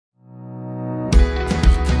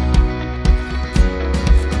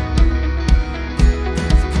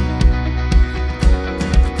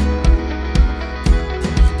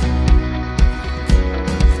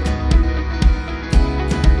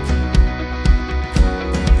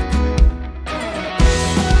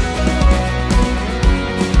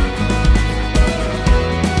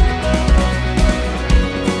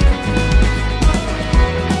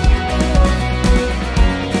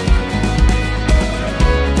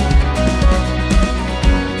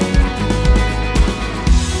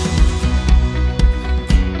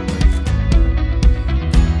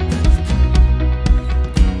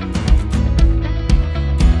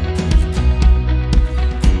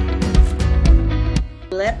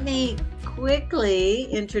let me quickly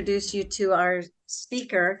introduce you to our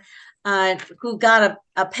speaker, who got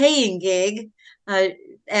a paying gig uh,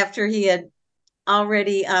 after he had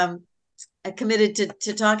already committed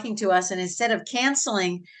to talking to us. And instead of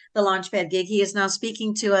canceling the Launchpad gig, he is now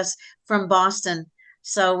speaking to us from Boston.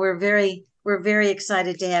 So we're very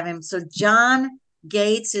excited to have him. So John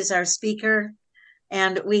Gates is our speaker.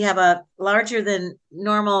 And we have a larger than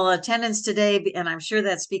normal attendance today, and I'm sure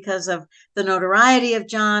that's because of the notoriety of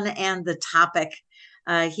John and the topic.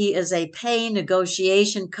 He is a pay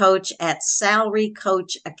negotiation coach at Salary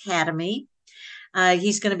Coach Academy.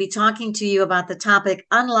 He's going to be talking to you about the topic,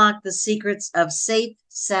 Unlock the Secrets of Safe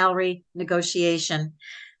Salary Negotiation,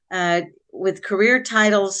 with career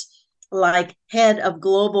titles like head of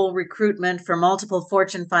global recruitment for multiple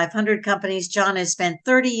Fortune 500 companies. John has spent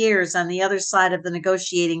 30 years on the other side of the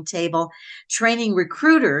negotiating table, training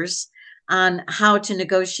recruiters on how to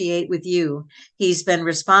negotiate with you. He's been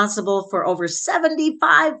responsible for over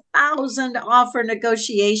 75,000 offer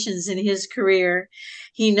negotiations in his career.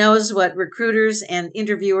 He knows what recruiters and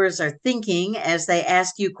interviewers are thinking as they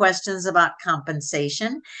ask you questions about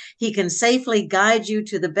compensation. He can safely guide you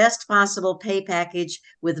to the best possible pay package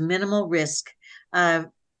with minimal risk.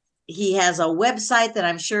 He has a website that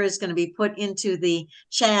I'm sure is going to be put into the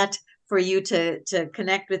chat for you to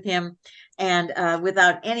connect with him. And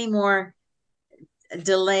without any more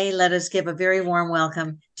delay, let us give a very warm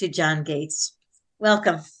welcome to John Gates.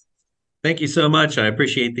 Welcome. Thank you so much. I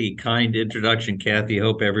appreciate the kind introduction, Kathy.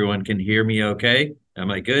 Hope everyone can hear me okay. Am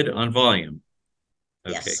I good on volume?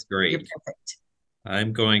 Okay, Yes, you're great. perfect.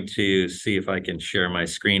 I'm going to see if I can share my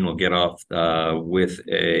screen. We'll get off with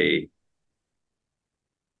a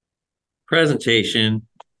presentation.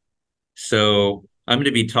 So I'm going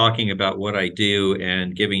to be talking about what I do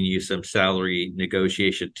and giving you some salary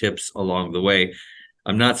negotiation tips along the way.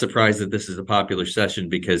 I'm not surprised that this is a popular session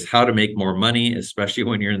because how to make more money, especially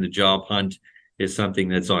when you're in the job hunt, is something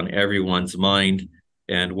that's on everyone's mind.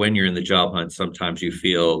 And when you're in the job hunt, sometimes you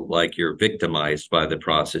feel like you're victimized by the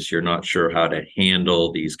process. You're not sure how to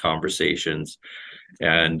handle these conversations.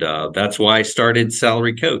 And that's why I started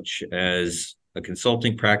Salary Coach as a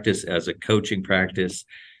consulting practice, as a coaching practice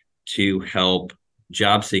to help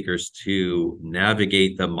job seekers to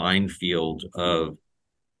navigate the minefield of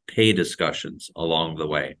pay discussions along the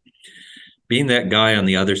way. Being that guy on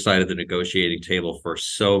the other side of the negotiating table for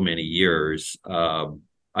so many years,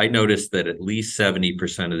 I noticed that at least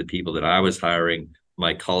 70% of the people that I was hiring,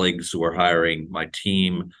 my colleagues were hiring, my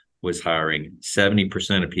team was hiring,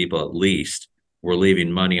 70% of people at least were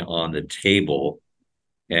leaving money on the table.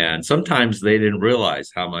 And sometimes they didn't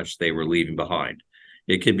realize how much they were leaving behind.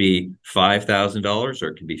 It could be $5,000 or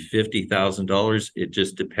it could be $50,000. It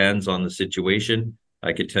just depends on the situation.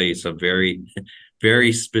 I could tell you some very,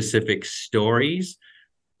 very specific stories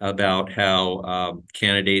about how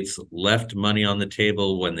candidates left money on the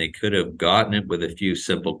table when they could have gotten it with a few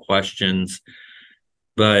simple questions.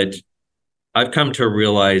 But I've come to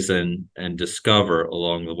realize and discover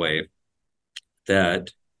along the way that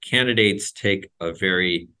candidates take a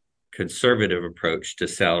very conservative approach to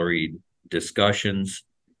salary discussions.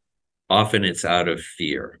 Often it's out of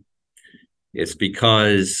fear. It's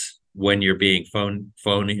because when you're being phone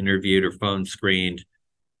interviewed or phone screened,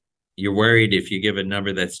 you're worried if you give a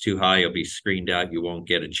number that's too high, you'll be screened out. You won't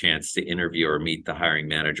get a chance to interview or meet the hiring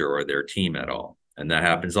manager or their team at all. And that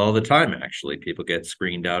happens all the time, actually. People get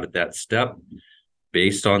screened out at that step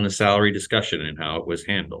based on the salary discussion and how it was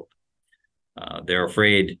handled. They're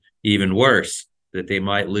afraid, even worse, that they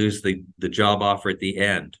might lose the job offer at the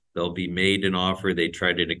end. They'll be made an offer. They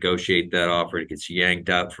try to negotiate that offer. It gets yanked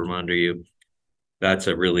out from under you. That's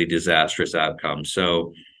a really disastrous outcome.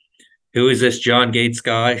 So who is this John Gates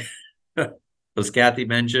guy? As Kathy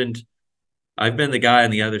mentioned, I've been the guy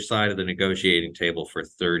on the other side of the negotiating table for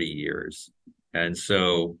 30 years. And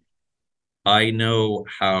so I know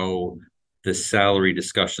how the salary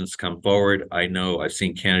discussions come forward. I know I've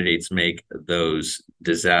seen candidates make those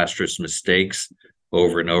disastrous mistakes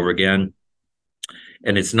over and over again.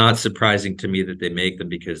 And it's not surprising to me that they make them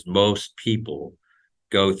because most people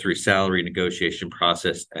go through salary negotiation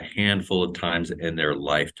process a handful of times in their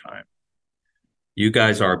lifetime. You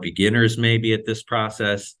guys are beginners maybe at this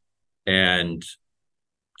process, and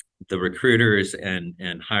the recruiters and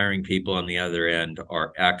hiring people on the other end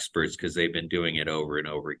are experts because they've been doing it over and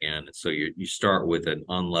over again. So you start with an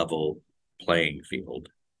unlevel playing field.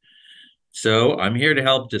 So I'm here to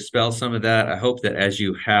help dispel some of that. I hope that as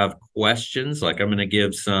you have questions, like I'm going to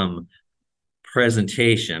give some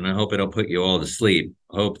presentation, I hope it'll put you all to sleep.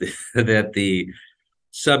 I hope that the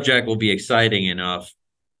subject will be exciting enough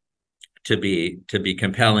to be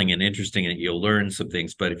compelling and interesting, and you'll learn some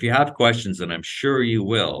things. But if you have questions, and I'm sure you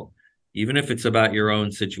will, even if it's about your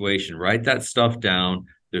own situation, write that stuff down.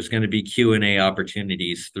 There's going to be Q&A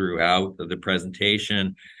opportunities throughout the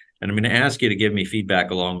presentation, and I'm going to ask you to give me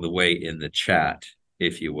feedback along the way in the chat,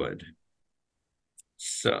 if you would.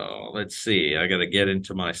 So let's see. I got to get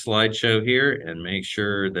into my slideshow here and make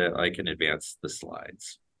sure that I can advance the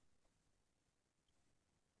slides.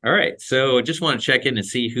 All right, so I just want to check in and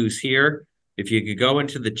see who's here. If you could go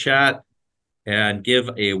into the chat and give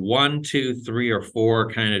a 1, 2, 3, or 4,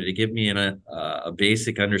 kind of to give me a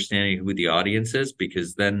basic understanding of who the audience is,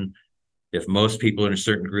 because then if most people in a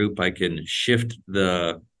certain group, I can shift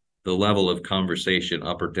the level of conversation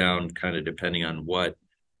up or down, kind of depending on what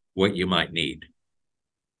you might need.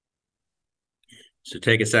 So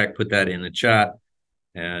take a sec, put that in the chat,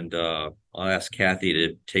 and I'll ask Kathy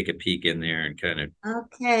to take a peek in there and kind of.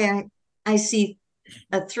 Okay, I see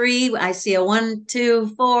a 3. I see a 1,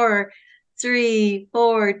 2, 4, 3,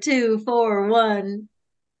 4, 2, 4, 1.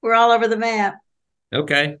 We're all over the map.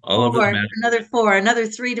 Okay, all 4, over the map. another 4, another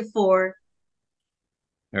 3 to 4.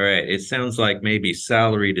 All right, it sounds like maybe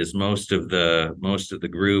salaried is most of the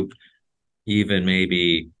group, even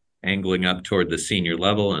maybe angling up toward the senior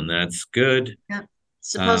level, and that's good. Yeah,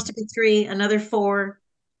 supposed to be 3, another 4.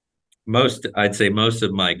 I'd say most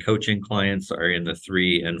of my coaching clients are in the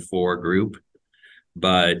 3 and 4 group,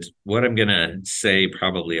 but what I'm going to say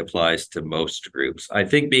probably applies to most groups. I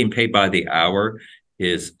think being paid by the hour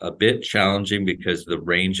is a bit challenging because the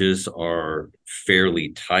ranges are fairly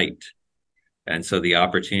tight, and so the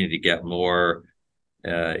opportunity to get more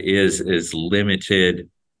is limited.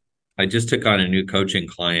 I just took on a new coaching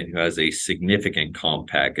client who has a significant comp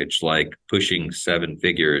package, like pushing 7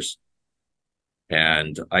 figures.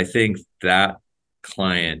 And I think that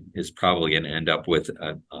client is probably going to end up with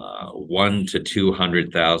a $100,000 to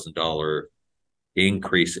 $200,000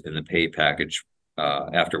 increase in the pay package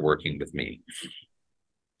after working with me.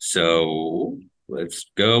 So let's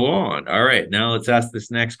go on. All right, now let's ask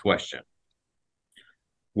this next question.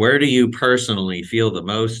 Where do you personally feel the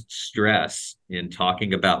most stress in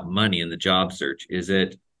talking about money in the job search? Is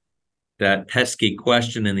it that pesky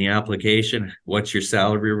question in the application? What's your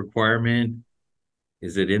salary requirement?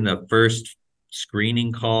 Is it in the first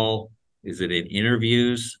screening call? Is it in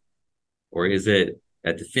interviews? Or is it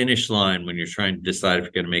at the finish line when you're trying to decide if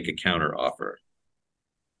you're going to make a counter offer?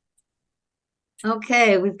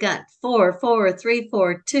 Okay, we've got 4, 4, 3,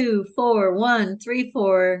 4, 2, 4, 1, 3,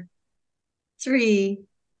 4, 3,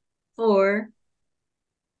 4.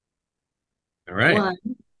 All right. 1.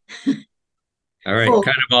 All right, 4.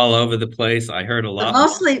 kind of all over the place. I heard a lot.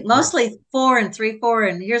 But mostly 4 and 3, 4,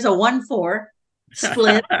 and here's a 1, 4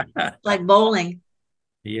 split, like bowling.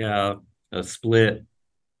 Yeah, a split.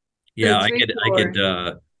 Yeah, 2, 3, I 4.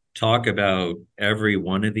 could talk about every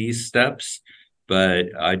one of these steps, but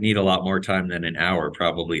I'd need a lot more time than an hour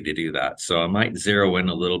probably to do that. So I might zero in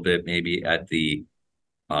a little bit maybe at the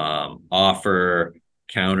offer,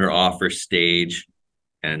 counter offer stage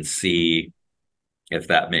and see if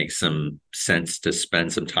that makes some sense to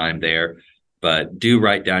spend some time there. But do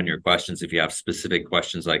write down your questions. If you have specific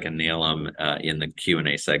questions, I can nail them in the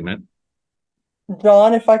Q&A segment.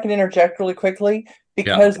 John, if I can interject really quickly,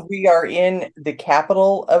 because we are in the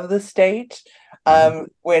capital of the state,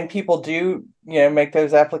 when people do, make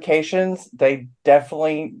those applications, they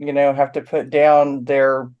definitely, have to put down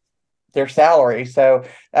their salary. So,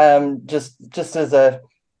 just as a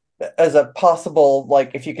possible,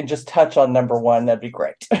 like, if you can just touch on number 1, that'd be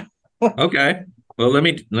great. Okay. Well, let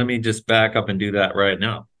me just back up and do that right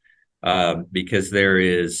now, because there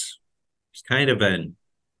is kind of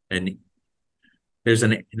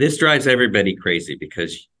this drives everybody crazy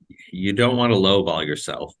because you don't want to lowball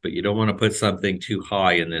yourself, but you don't want to put something too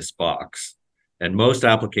high in this box. And most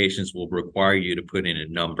applications will require you to put in a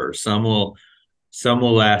number. Some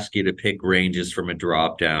will ask you to pick ranges from a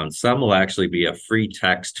drop down. Some will actually be a free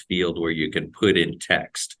text field where you can put in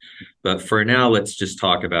text. But for now, let's just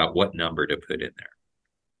talk about what number to put in there.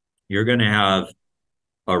 You're going to have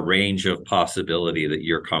a range of possibility that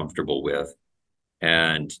you're comfortable with.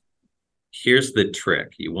 And here's the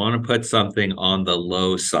trick. You want to put something on the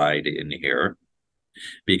low side in here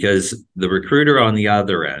because the recruiter on the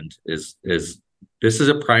other end this is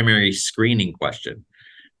a primary screening question.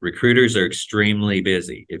 Recruiters are extremely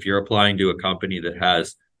busy. If you're applying to a company that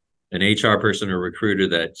has an HR person or recruiter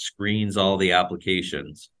that screens all the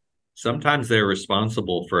applications, sometimes they're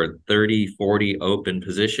responsible for 30, 40 open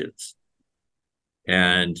positions.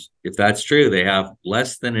 And if that's true, they have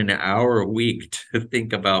less than an hour a week to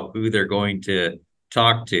think about who they're going to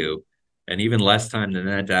talk to and even less time than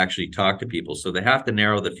that to actually talk to people. So they have to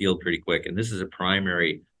narrow the field pretty quick. And this is a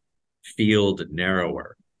primary field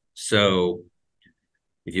narrower. So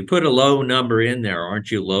if you put a low number in there,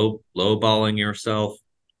 aren't you lowballing yourself?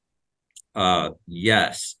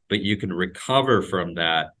 Yes, but you can recover from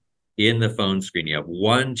that in the phone screen. You have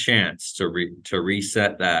one chance to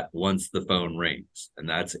reset that once the phone rings, and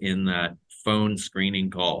that's in that phone screening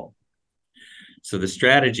call. So the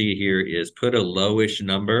strategy here is put a lowish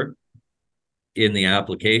number in the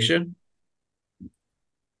application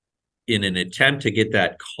in an attempt to get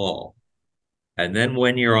that call. And then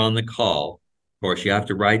when you're on the call, of course, you have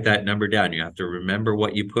to write that number down. You have to remember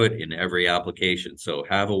what you put in every application. So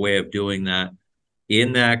have a way of doing that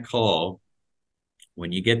in that call.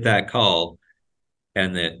 When you get that call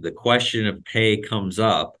and the question of pay comes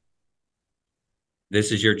up,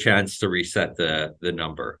 this is your chance to reset the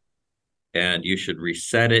number. And you should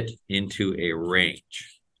reset it into a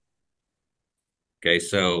range. Okay,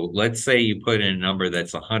 so let's say you put in a number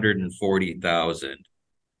that's 140,000.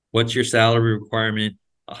 What's your salary requirement?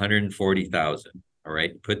 140,000. All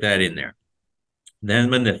right, put that in there.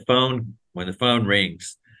 Then when the phone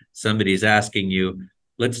rings, somebody's asking you,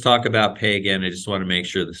 let's talk about pay again. I just want to make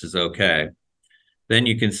sure this is okay. Then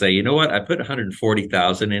you can say, you know what? I put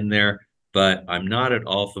 140,000 in there, but I'm not at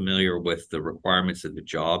all familiar with the requirements of the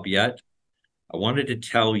job yet. I wanted to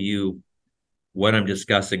tell you what I'm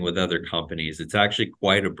discussing with other companies. It's actually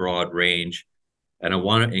quite a broad range, and I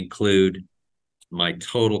want to include my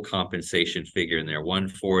total compensation figure in there.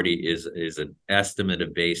 140 is an estimate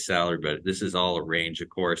of base salary, but this is all a range, of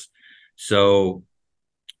course. So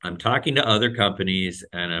I'm talking to other companies,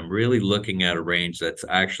 and I'm really looking at a range that's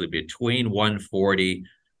actually between 140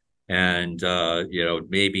 and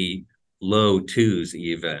maybe low twos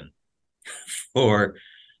even for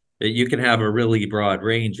you can have a really broad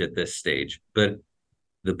range at this stage. But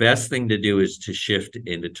the best thing to do is to shift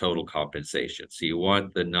into total compensation. So you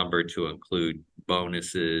want the number to include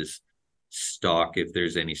bonuses, stock, if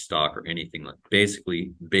there's any stock or anything, like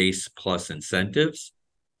basically base plus incentives.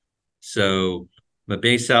 So my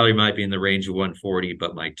base salary might be in the range of 140,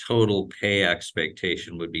 but my total pay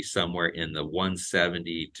expectation would be somewhere in the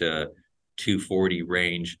 170 to 240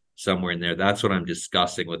 range, somewhere in there. That's what I'm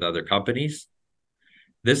discussing with other companies.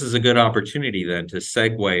 This is a good opportunity then to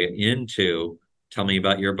segue into, tell me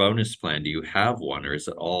about your bonus plan. Do you have one, or is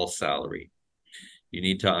it all salary? You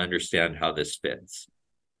need to understand how this fits.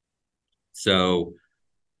 So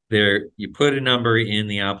there, you put a number in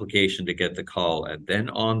the application to get the call, and then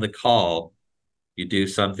on the call, you do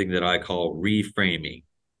something that I call reframing.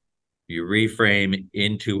 You reframe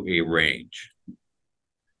into a range,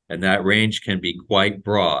 and that range can be quite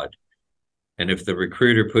broad. And if the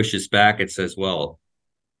recruiter pushes back and says, well,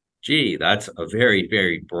 gee, that's a very,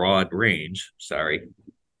 very broad range. Sorry.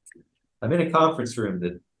 I'm in a conference room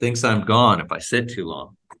that thinks I'm gone if I sit too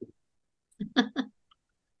long.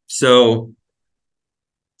 So,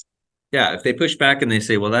 yeah, if they push back and they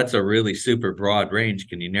say, well, that's a really super broad range,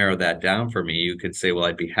 can you narrow that down for me? You could say, well,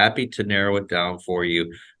 I'd be happy to narrow it down for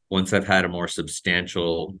you once I've had a more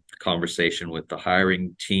substantial conversation with the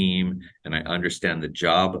hiring team and I understand the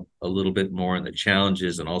job a little bit more and the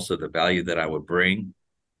challenges and also the value that I would bring.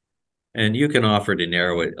 And you can offer to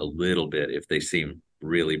narrow it a little bit if they seem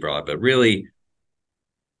really broad, but really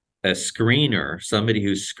a screener, somebody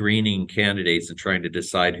who's screening candidates and trying to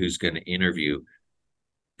decide who's going to interview,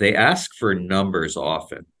 they ask for numbers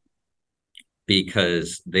often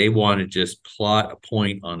because they want to just plot a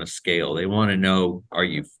point on a scale. They want to know, are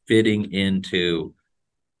you fitting into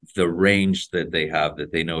the range that they have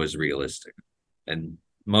that they know is realistic? And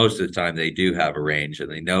most of the time they do have a range and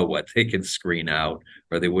they know what they can screen out,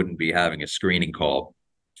 or they wouldn't be having a screening call.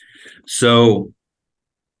 So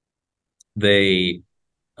they,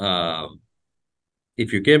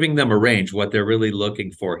 if you're giving them a range, what they're really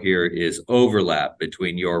looking for here is overlap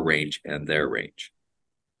between your range and their range.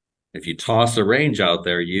 If you toss a range out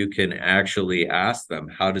there, you can actually ask them,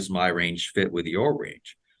 how does my range fit with your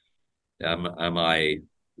range? Am I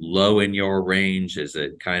low in your range? Is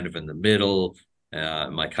it kind of in the middle?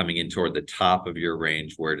 Am I coming in toward the top of your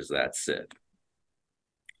range? Where does that sit?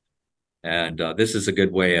 And this is a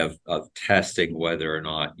good way of testing whether or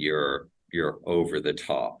not you're over the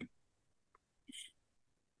top.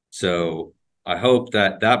 So I hope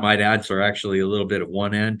that might answer actually a little bit of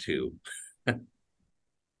one and two.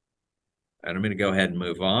 And I'm going to go ahead and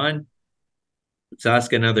move on. Let's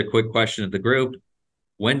ask another quick question of the group.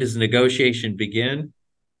 When does negotiation begin?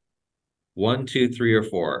 1, 2, 3, or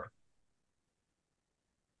 4?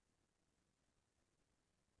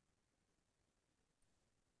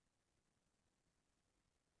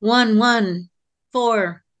 One,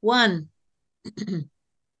 4, 1.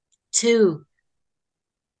 Two,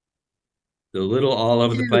 A little all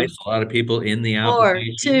over the place. two, A lot of people in the four,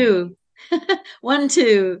 application. two, one,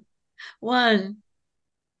 two, one.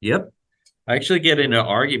 Yep. I actually get into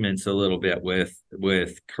arguments a little bit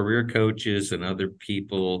with career coaches and other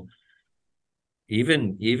people.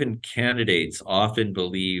 Even candidates often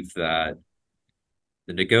believe that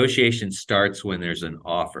the negotiation starts when there's an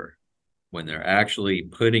offer. When they're actually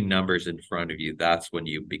putting numbers in front of you, that's when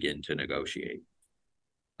you begin to negotiate.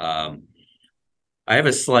 I have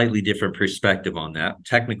a slightly different perspective on that.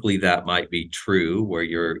 Technically, that might be true, where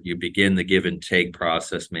you begin the give and take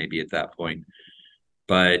process maybe at that point.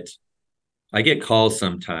 But I get calls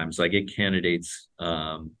sometimes. I get candidates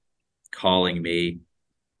calling me.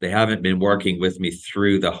 They haven't been working with me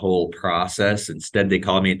through the whole process. Instead, they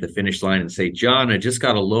call me at the finish line and say, "John, I just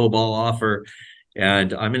got a lowball offer,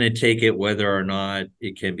 and I'm going to take it whether or not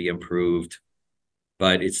it can be improved,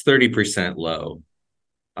 but it's 30% low.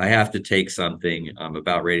 I have to take something. I'm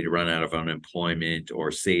about ready to run out of unemployment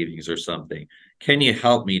or savings or something. Can you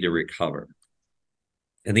help me to recover?"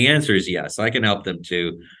 And the answer is yes. I can help them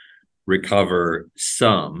to recover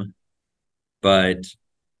some, but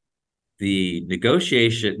the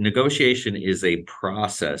negotiation is a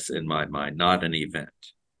process in my mind, not an event.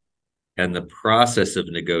 And the process of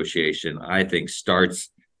negotiation, I think,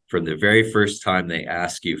 starts from the very first time they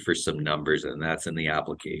ask you for some numbers, and that's in the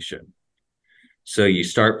application. So you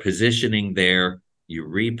start positioning there, you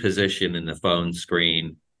reposition in the phone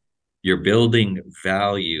screen, you're building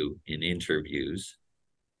value in interviews.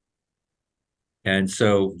 And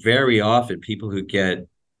so very often people who get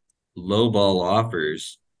lowball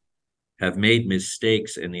offers have made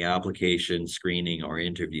mistakes in the application, screening, or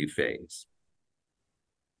interview phase.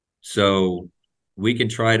 So we can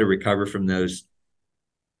try to recover from those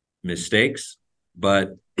mistakes,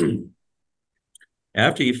 but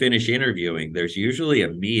after you finish interviewing, there's usually a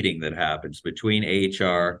meeting that happens between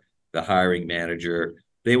HR, the hiring manager.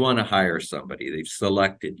 They want to hire somebody. They've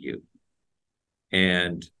selected you.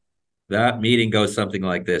 And that meeting goes something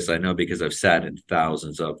like this. I know because I've sat in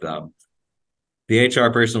thousands of them. The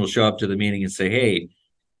HR person will show up to the meeting and say, "Hey,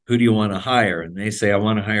 who do you want to hire?" And they say, "I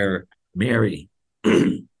want to hire Mary."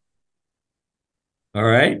 All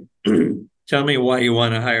right. Tell me why you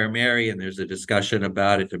want to hire Mary. And there's a discussion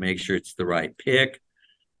about it to make sure it's the right pick.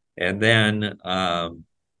 And then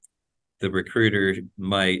the recruiter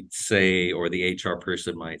might say, or the HR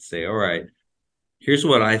person might say, "All right, here's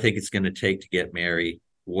what I think it's going to take to get Mary.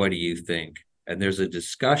 What do you think?" And there's a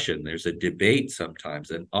discussion, there's a debate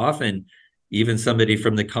sometimes. And often, even somebody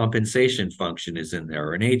from the compensation function is in there,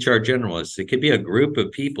 or an HR generalist. It could be a group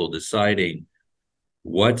of people deciding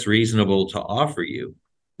what's reasonable to offer you.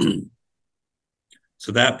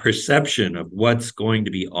 So that perception of what's going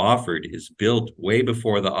to be offered is built way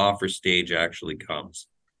before the offer stage actually comes.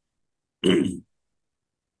 You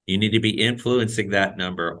need to be influencing that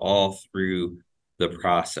number all through the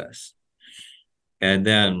process. And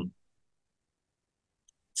then,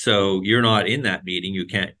 so you're not in that meeting, you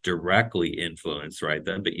can't directly influence right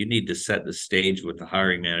then, but you need to set the stage with the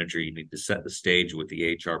hiring manager. You need to set the stage with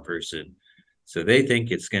the HR person. So they think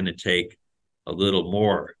it's going to take a little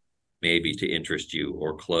more maybe to interest you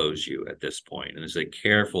or close you at this point. And there's a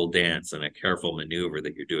careful dance and a careful maneuver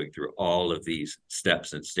that you're doing through all of these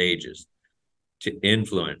steps and stages to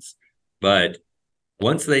influence. But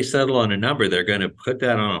once they settle on a number, they're going to put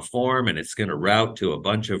that on a form and it's going to route to a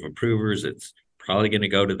bunch of approvers. It's probably going to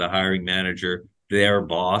go to the hiring manager, their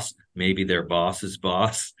boss, maybe their boss's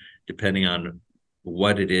boss, depending on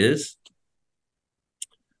what it is.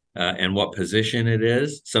 And what position it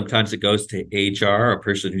is. Sometimes it goes to HR, a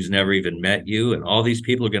person who's never even met you, and all these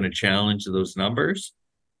people are going to challenge those numbers.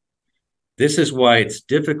 This is why it's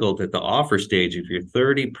difficult at the offer stage. If you're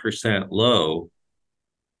 30% low,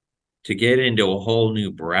 to get into a whole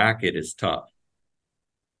new bracket is tough.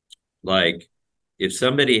 Like if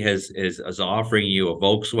somebody is offering you a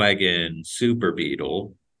Volkswagen Super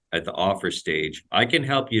Beetle at the offer stage, I can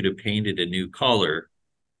help you to paint it a new color,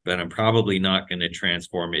 but I'm probably not going to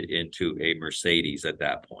transform it into a Mercedes at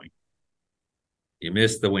that point. You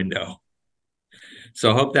missed the window. So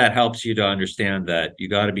I hope that helps you to understand that you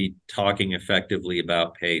got to be talking effectively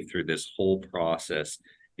about pay through this whole process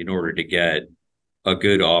in order to get a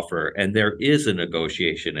good offer. And there is a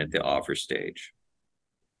negotiation at the offer stage,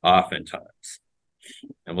 oftentimes.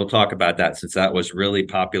 And we'll talk about that since that was really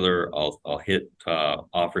popular. I'll hit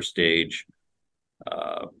offer stage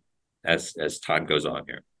as time goes on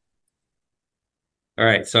here. All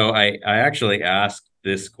right, so I actually asked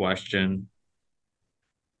this question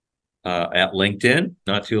at LinkedIn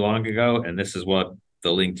not too long ago, and this is what the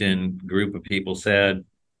LinkedIn group of people said.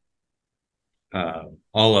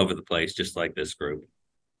 all over the place, just like this group.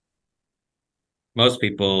 Most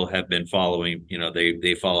people have been following,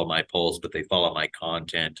 they follow my polls, but they follow my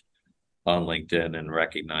content on LinkedIn and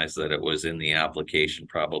recognize that it was in the application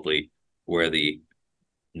probably where the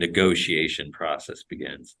negotiation process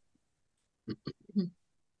begins.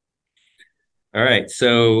 All right,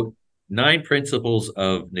 so 9 principles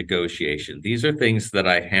of negotiation. These are things that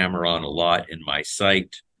I hammer on a lot in my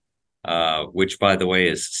site, which, by the way,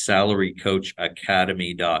 is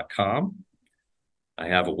salarycoachacademy.com. I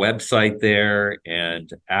have a website there and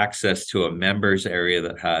access to a members area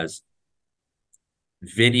that has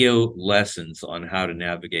video lessons on how to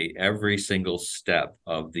navigate every single step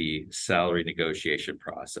of the salary negotiation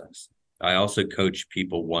process. I also coach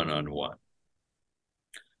people one-on-one.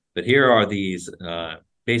 But here are these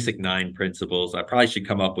basic 9 principles. I probably should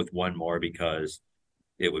come up with one more because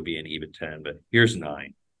it would be an even 10, but here's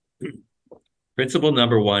 9. Principle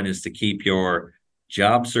number 1 is to keep your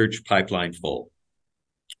job search pipeline full.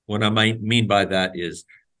 What I might mean by that is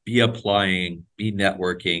be applying, be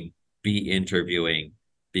networking, be interviewing,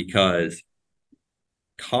 because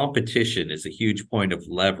competition is a huge point of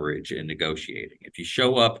leverage in negotiating. If you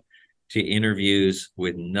show up to interviews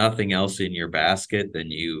with nothing else in your basket,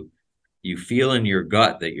 then you feel in your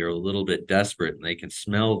gut that you're a little bit desperate, and they can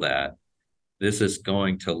smell that. This is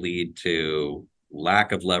going to lead to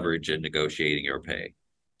lack of leverage in negotiating your pay.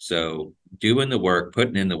 So doing the work,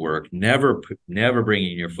 putting in the work, never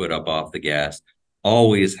bringing your foot up off the gas.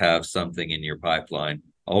 Always have something in your pipeline.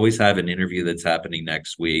 Always have an interview that's happening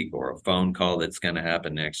next week or a phone call that's going to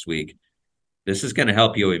happen next week. This is going to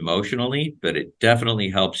help you emotionally, but it definitely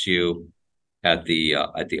helps you at the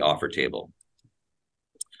offer table.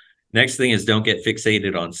 Next thing is don't get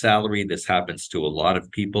fixated on salary. This happens to a lot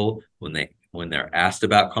of people when they're asked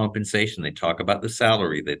about compensation, they talk about the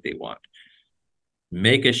salary that they want.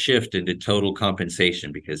 Make a shift into total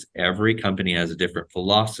compensation because every company has a different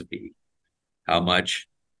philosophy, how much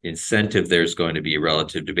incentive there's going to be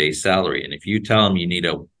relative to base salary. And if you tell them you need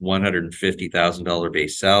a $150,000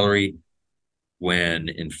 base salary, when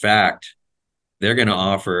in fact they're going to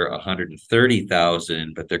offer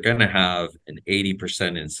 $130,000, but they're going to have an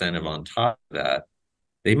 80% incentive on top of that,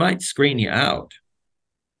 they might screen you out.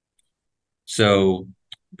 So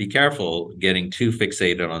be careful getting too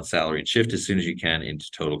fixated on salary and shift as soon as you can into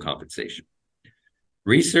total compensation.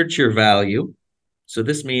 Research your value. So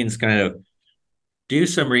this means kind of do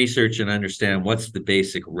some research and understand what's the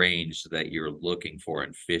basic range that you're looking for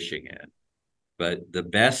and fishing in. But the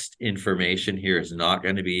best information here is not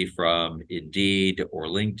going to be from Indeed or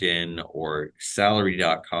LinkedIn or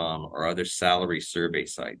salary.com or other salary survey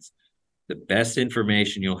sites. The best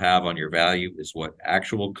information you'll have on your value is what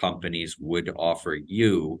actual companies would offer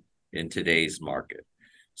you in today's market.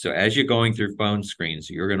 So as you're going through phone screens,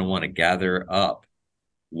 you're going to want to gather up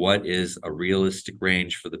what is a realistic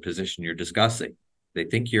range for the position you're discussing. They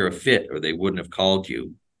think you're a fit or they wouldn't have called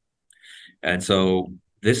you. And so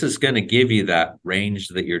this is going to give you that range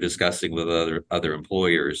that you're discussing with other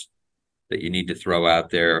employers that you need to throw out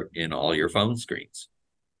there in all your phone screens.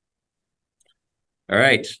 All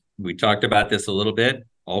right. We talked about this a little bit.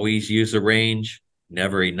 Always use a range,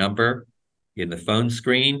 never a number. In the phone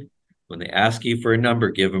screen, when they ask you for a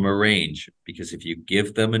number, give them a range. Because if you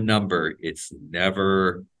give them a number, it's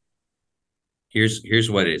never,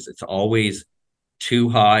 here's what it is. It's always too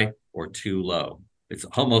high or too low. It's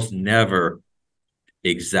almost never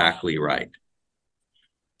exactly right.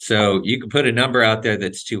 So you can put a number out there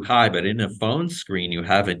that's too high, but in a phone screen, you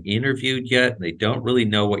haven't interviewed yet. They don't really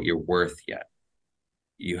know what you're worth yet.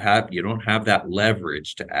 You don't have that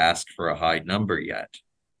leverage to ask for a high number yet.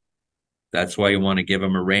 That's why you want to give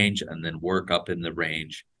them a range and then work up in the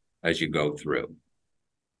range as you go through.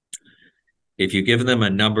 If you give them a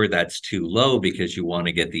number that's too low because you want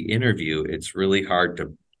to get the interview, it's really hard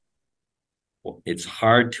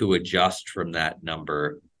to adjust from that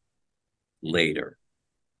number later.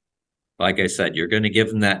 Like I said, you're going to give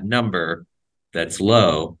them that number that's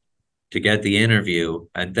low to get the interview.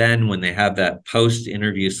 And then when they have that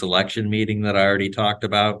post-interview selection meeting that I already talked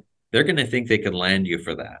about, they're going to think they can land you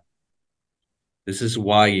for that. This is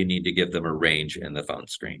why you need to give them a range in the phone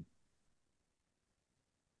screen.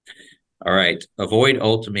 All right, avoid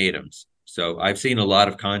ultimatums. So I've seen a lot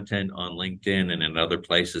of content on LinkedIn and in other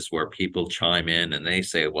places where people chime in and they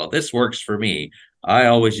say, well, this works for me. I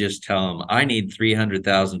always just tell them I need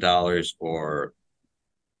 $300,000 or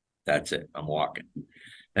that's it, I'm walking.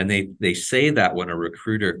 And they say that when a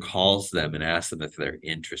recruiter calls them and asks them if they're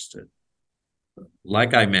interested.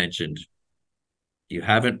 Like I mentioned, you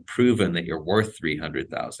haven't proven that you're worth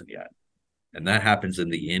 $300,000 yet. And that happens in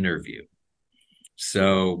the interview.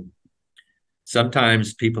 So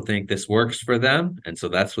Sometimes people think this works for them, and so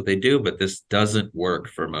that's what they do, but this doesn't work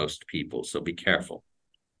for most people, so be careful.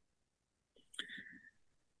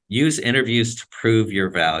 Use interviews to prove your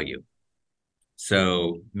value.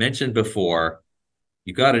 So, mentioned before,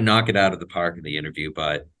 you got to knock it out of the park in the interview,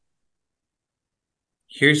 but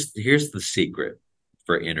here's the secret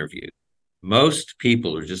for interview. Most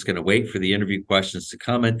people are just going to wait for the interview questions to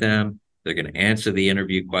come at them. They're going to answer the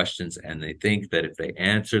interview questions, and they think that if they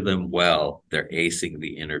answer them well, they're acing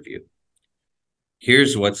the interview.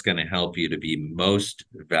 Here's what's going to help you to be most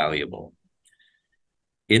valuable.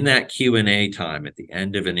 In that Q&A time at the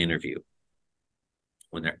end of an interview,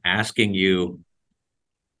 when they're asking you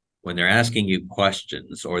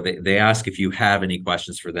questions, or they ask if you have any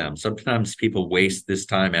questions for them. Sometimes people waste this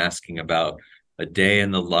time asking about a day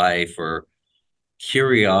in the life or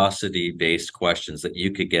curiosity-based questions that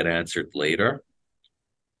you could get answered later.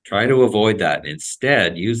 Try to avoid that.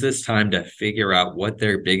 Instead, use this time to figure out what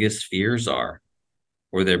their biggest fears are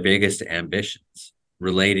or their biggest ambitions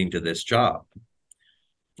relating to this job.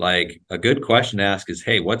 Like, a good question to ask is,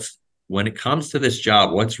 hey, when it comes to this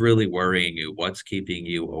job, what's really worrying you? What's keeping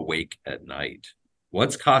you awake at night?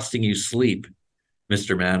 What's costing you sleep,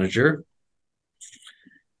 Mr. Manager?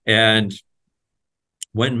 And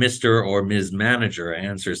when Mr. or Ms. Manager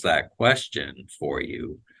answers that question for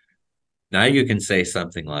you, now you can say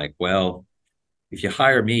something like, well, if you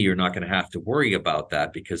hire me, you're not going to have to worry about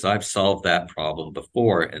that because I've solved that problem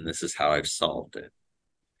before, and this is how I've solved it.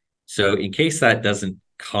 So in case that doesn't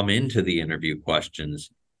come into the interview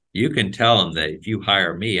questions, you can tell them that if you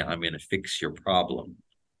hire me, I'm going to fix your problem.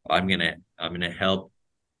 I'm going to help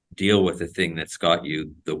deal with the thing that's got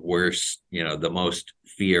you the worst, the most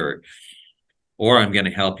fear, or I'm going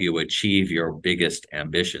to help you achieve your biggest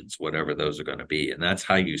ambitions, whatever those are going to be. And that's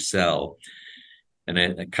how you sell. And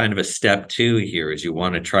a kind of a step 2 here is you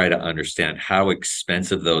want to try to understand how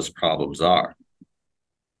expensive those problems are.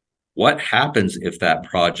 What happens if that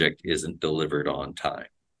project isn't delivered on time?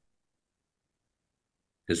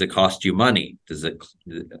 Does it cost you money? Is it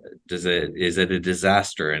a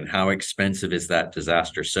disaster? And how expensive is that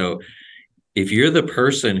disaster? So if you're the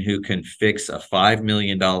person who can fix a $5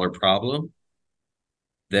 million problem,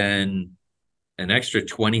 then an extra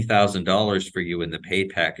 $20,000 for you in the pay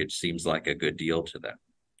package seems like a good deal to them.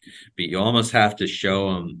 But you almost have to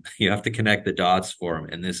show them, you have to connect the dots for them,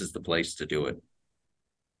 and this is the place to do it.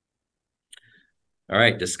 All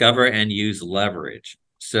right, discover and use leverage.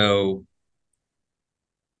 So,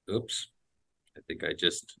 oops, I think I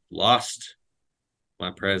just lost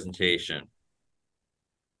my presentation.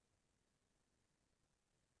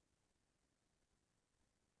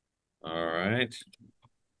 All right.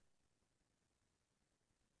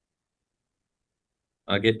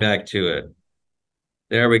 I'll get back to it.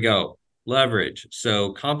 There we go. Leverage.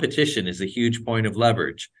 So competition is a huge point of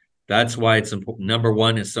leverage. That's why it's important. Number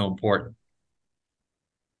 1 is so important.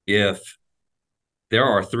 If there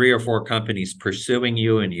are 3 or 4 companies pursuing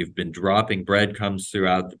you and you've been dropping breadcrumbs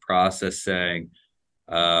throughout the process saying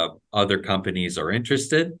other companies are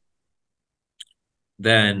interested,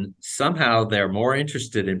 then somehow they're more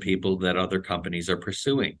interested in people that other companies are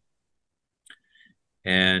pursuing.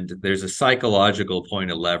 And there's a psychological point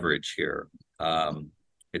of leverage here.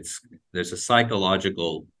 There's a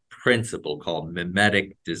psychological principle called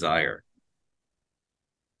mimetic desire.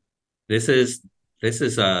 This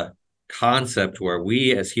is a concept where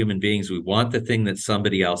we as human beings, we want the thing that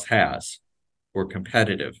somebody else has. We're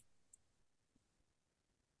competitive.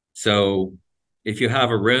 So if you have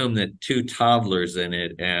a room that 2 toddlers in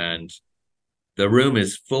it and the room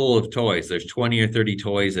is full of toys, there's 20 or 30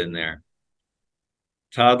 toys in there.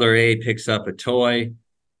 Toddler A picks up a toy.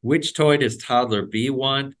 Which toy does toddler B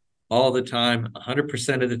want all the time,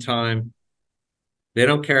 100% of the time? They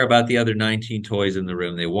don't care about the other 19 toys in the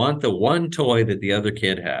room. They want the one toy that the other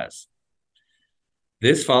kid has.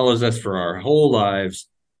 This follows us for our whole lives.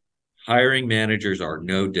 Hiring managers are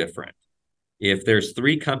no different. If there's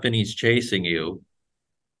 3 companies chasing you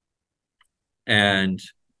and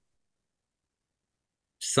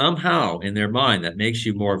somehow in their mind that makes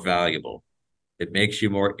you more valuable, it makes you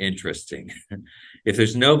more interesting. If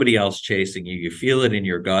there's nobody else chasing you, you feel it in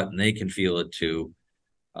your gut and they can feel it too.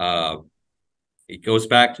 It goes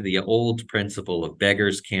back to the old principle of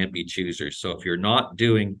beggars can't be choosers. So if you're not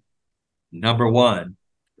doing number 1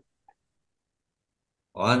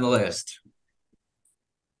 on the list,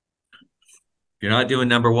 if you're not doing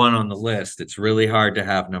number 1 on the list, it's really hard to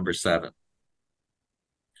have number 7.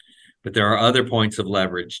 But there are other points of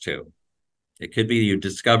leverage too. It could be you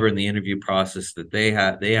discover in the interview process that they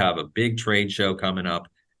have a big trade show coming up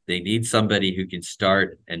They need somebody who can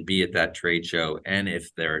start and be at that trade show. And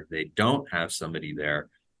if they don't have somebody there,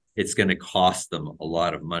 it's going to cost them a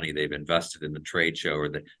lot of money they've invested in the trade show, or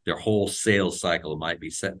their whole sales cycle might be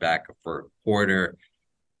set back for a quarter.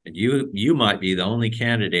 And you might be the only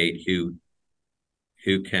candidate who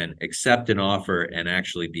can accept an offer and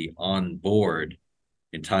actually be on board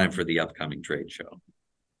in time for the upcoming trade show.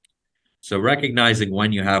 So recognizing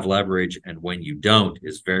when you have leverage and when you don't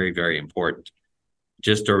is very, very important.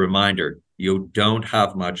 Just a reminder, you don't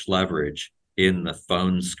have much leverage in the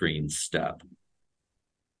phone screen step.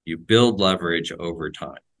 You build leverage over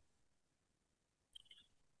time.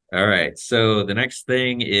 All right, so the next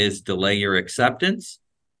thing is delay your acceptance.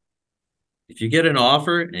 If you get an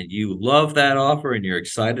offer and you love that offer and you're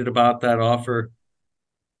excited about that offer,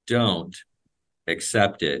 don't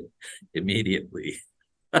accept it immediately.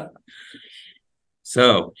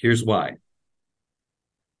 So here's why.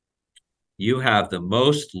 You have the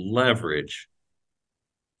most leverage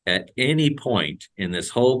at any point in this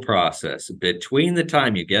whole process between the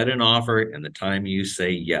time you get an offer and the time you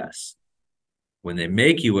say yes. When they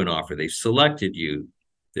make you an offer, they've selected you,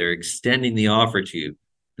 they're extending the offer to you,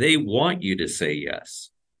 they want you to say yes.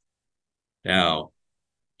 Now,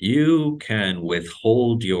 you can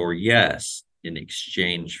withhold your yes in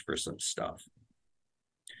exchange for some stuff.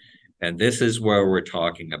 And this is where we're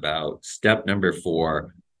talking about step number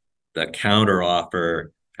 4, the counter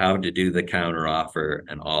offer, how to do the counter offer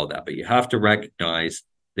and all that. But you have to recognize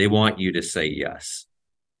they want you to say yes.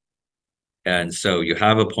 And so you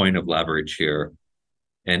have a point of leverage here.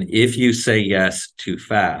 And if you say yes too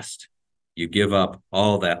fast, you give up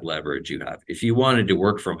all that leverage you have. If you wanted to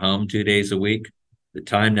work from home 2 days a week, the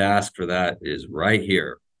time to ask for that is right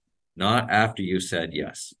here, not after you said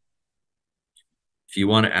yes. If you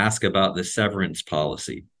want to ask about the severance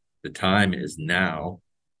policy, the time is now,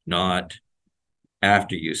 not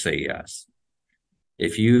after you say yes.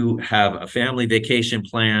 If you have a family vacation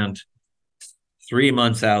planned 3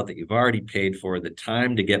 months out that you've already paid for, the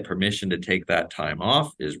time to get permission to take that time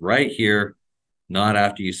off is right here, not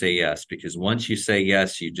after you say yes, because once you say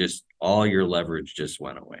yes, all your leverage just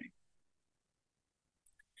went away.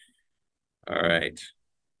 All right.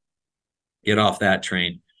 Get off that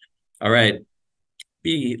train. All right.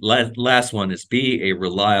 Last one is be a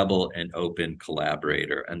reliable and open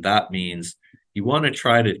collaborator. And that means you want to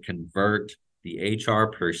try to convert the HR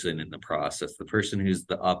person in the process, the person who's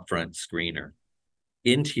the upfront screener,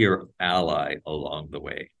 into your ally along the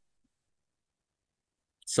way.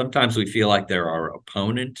 Sometimes we feel like they're our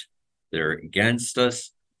opponent, they're against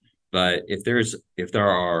us, but if there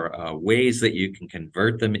are ways that you can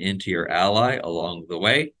convert them into your ally along the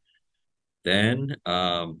way, then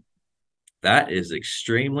that is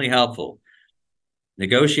extremely helpful.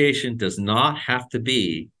 Negotiation does not have to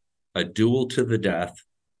be a duel to the death,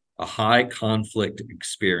 a high conflict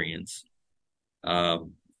experience.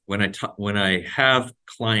 When I have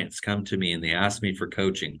clients come to me and they ask me for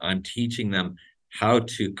coaching, I'm teaching them how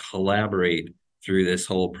to collaborate through this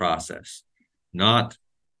whole process, not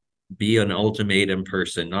be an ultimatum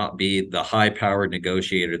person, not be the high-powered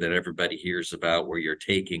negotiator that everybody hears about, where you're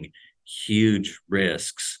taking huge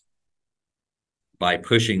risks by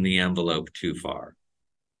pushing the envelope too far.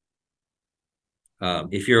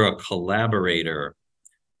 If you're a collaborator,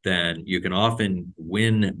 then you can often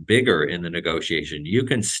win bigger in the negotiation. You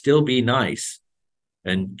can still be nice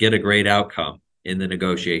and get a great outcome in the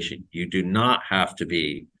negotiation. You do not have to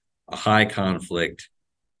be a high conflict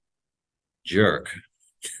jerk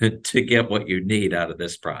to get what you need out of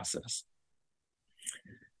this process.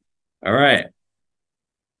 All right.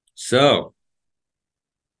 So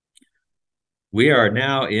we are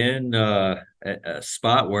now in a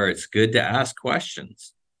spot where it's good to ask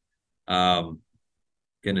questions. Going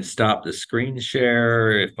to stop the screen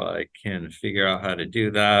share if I can figure out how to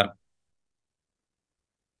do that.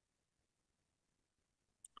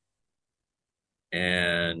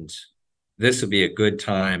 And this would be a good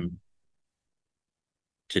time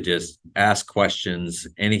to just ask questions,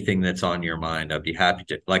 anything that's on your mind. I'd be happy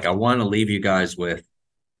to. I want to leave you guys with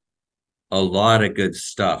a lot of good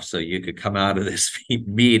stuff so you could come out of this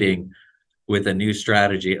meeting with a new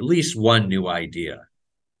strategy, at least one new idea.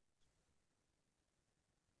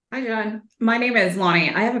 Hi, John. My name is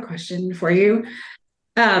Lonnie. I have a question for you.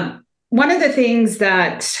 One of the things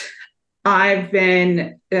that I've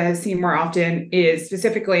been seeing more often is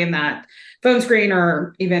specifically in that phone screen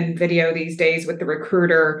or even video these days with the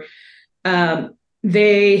recruiter. We've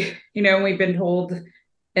been told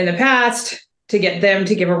in the past to get them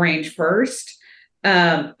to give a range first.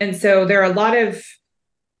 And so there are a lot of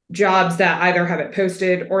jobs that either have it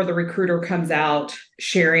posted or the recruiter comes out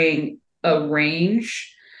sharing a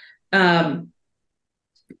range.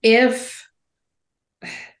 If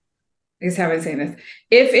is how I'm saying this,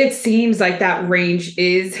 if it seems like that range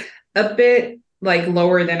is a bit like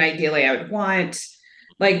lower than ideally I would want,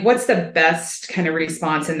 like what's the best kind of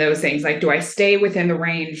response in those things? Like, do I stay within the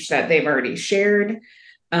range that they've already shared?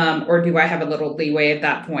 Or do I have a little leeway at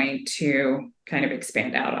that point to kind of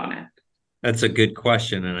expand out on it? That's a good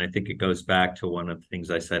question. And I think it goes back to one of the things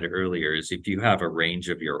I said earlier is if you have a range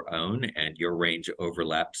of your own and your range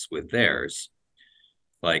overlaps with theirs,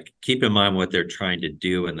 like keep in mind what they're trying to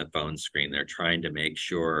do in the phone screen. They're trying to make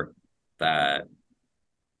sure that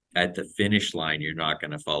at the finish line, you're not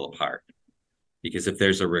going to fall apart. Because if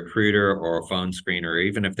there's a recruiter or a phone screen, or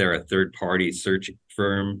even if they're a third-party search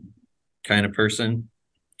firm kind of person,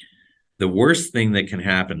 the worst thing that can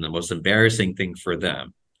happen, the most embarrassing thing for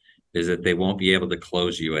them, is that they won't be able to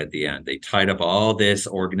close you at the end. They tied up all this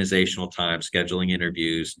organizational time, scheduling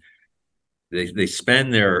interviews. They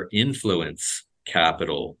spend their influence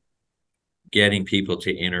capital getting people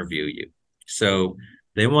to interview you. So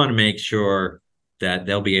they want to make sure that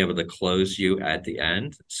they'll be able to close you at the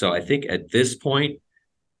end. So I think at this point,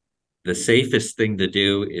 the safest thing to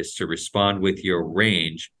do is to respond with your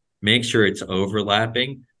range, make sure it's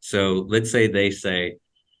overlapping. So let's say they say,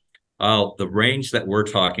 oh, the range that we're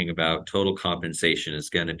talking about, total compensation is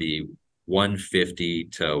going to be 150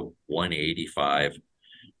 to 185.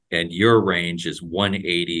 And your range is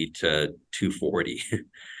 180 to 240.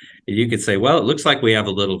 You could say, well, it looks like we have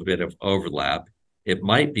a little bit of overlap. It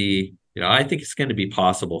might be, I think it's going to be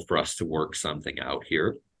possible for us to work something out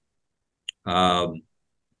here. But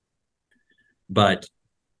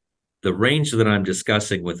the range that I'm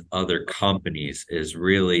discussing with other companies is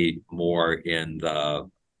really more in the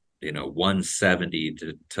 170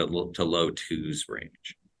 to low twos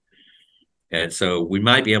range. And so we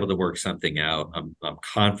might be able to work something out. I'm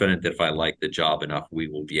confident that if I like the job enough, we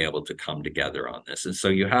will be able to come together on this. And so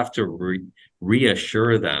you have to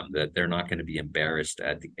reassure them that they're not going to be embarrassed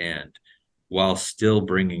at the end while still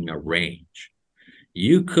bringing a range.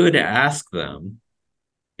 You could ask them,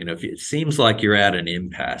 if it seems like you're at an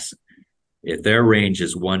impasse, if their range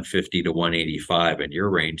is 150 to 185 and your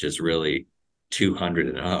range is really 200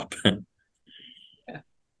 and up,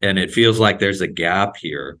 and it feels like there's a gap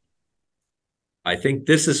here, I think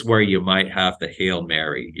this is where you might have the Hail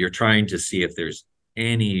Mary. You're trying to see if there's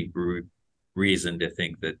any reason to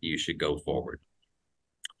think that you should go forward.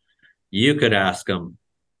 You could ask them,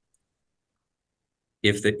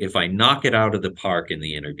 if I knock it out of the park in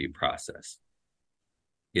the interview process,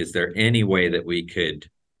 is there any way that we could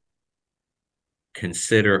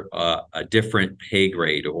consider a different pay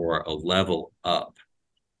grade or a level up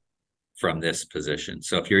from this position?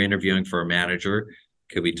 So if you're interviewing for a manager,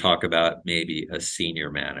 could we talk about maybe a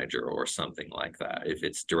senior manager or something like that? If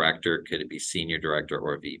it's director, could it be senior director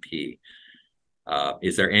or VP?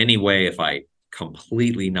 Is there any way, if I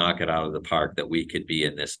completely knock it out of the park, that we could be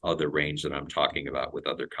in this other range that I'm talking about with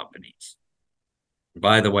other companies?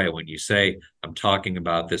 By the way, when you say I'm talking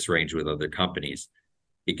about this range with other companies,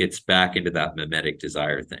 it gets back into that mimetic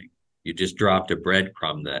desire thing. You just dropped a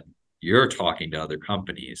breadcrumb that you're talking to other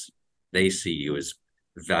companies. They see you as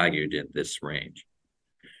valued in this range.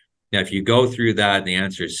 Now, if you go through that and the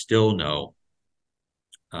answer is still no,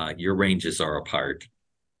 your ranges are apart.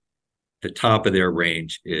 The top of their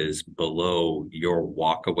range is below your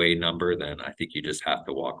walkaway number, then I think you just have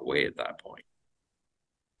to walk away at that point.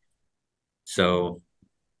 So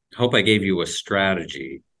hope I gave you a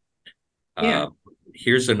strategy. Yeah.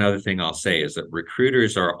 Here's another thing I'll say is that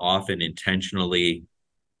recruiters are often intentionally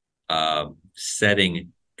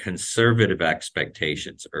setting conservative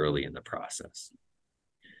expectations early in the process.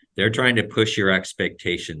 They're trying to push your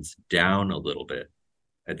expectations down a little bit.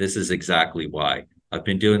 And this is exactly why. I've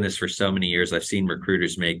been doing this for so many years. I've seen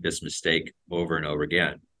recruiters make this mistake over and over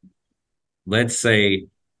again. Let's say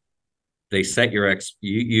they set your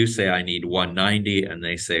you say I need 190, and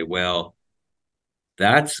they say, well,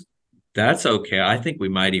 that's okay. I think we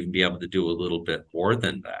might even be able to do a little bit more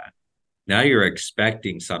than that. Now you're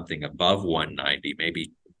expecting something above 190,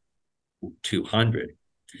 maybe 200.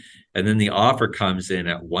 And then the offer comes in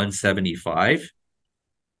at 175.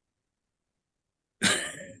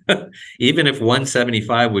 Even if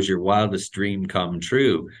 175 was your wildest dream come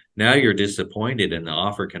true, now you're disappointed and the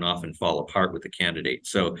offer can often fall apart with the candidate.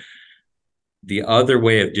 So the other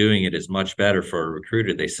way of doing it is much better for a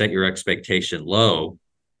recruiter. They set your expectation low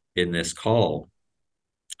in this call.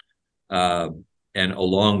 And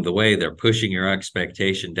along the way, they're pushing your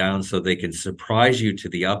expectation down so they can surprise you to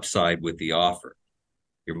the upside with the offer.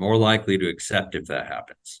 You're more likely to accept if that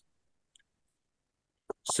happens.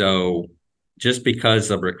 So just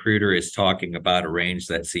because a recruiter is talking about a range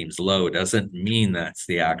that seems low doesn't mean that's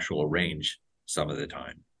the actual range some of the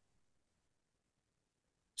time.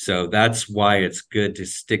 So that's why it's good to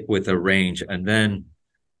stick with a range, and then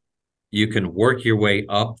you can work your way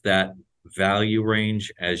up that value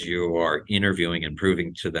range as you are interviewing and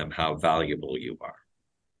proving to them how valuable you are.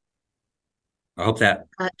 I hope that,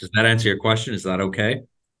 does that answer your question? Is that okay?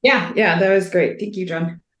 Yeah, that was great. Thank you,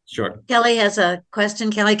 John. Sure. Kelly has a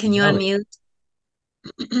question. Kelly, can you unmute?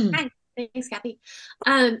 Hi, thanks, Kathy.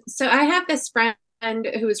 So I have this friend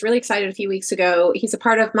who was really excited a few weeks ago. He's a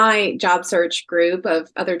part of my job search group of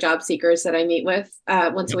other job seekers that I meet with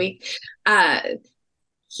once a week. Sorry,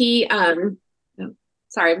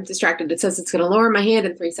 I'm distracted. It says it's going to lower my hand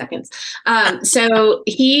in 3 seconds. So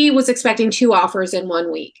he was expecting 2 offers in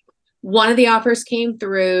 1 week. One of the offers came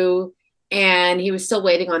through and he was still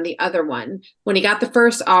waiting on the other one. When he got the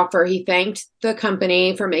first offer, he thanked the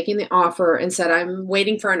company for making the offer and said, I'm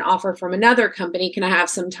waiting for an offer from another company. Can I have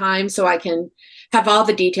some time so I can have all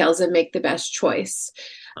the details and make the best choice?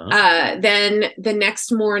 Then the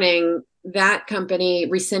next morning, that company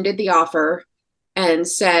rescinded the offer and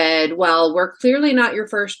said, well, we're clearly not your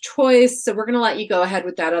first choice, so we're going to let you go ahead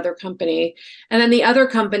with that other company. And then the other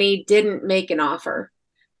company didn't make an offer.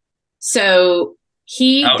 So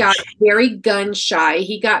he got very gun shy.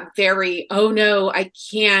 He got very, oh no, I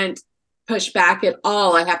can't push back at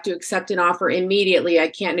all. I have to accept an offer immediately. I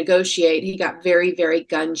can't negotiate. He got very, very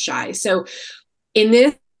gun shy. So in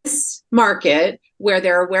this market where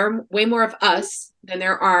there are way more of us than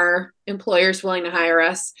there are employers willing to hire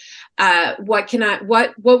us,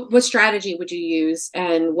 what strategy would you use,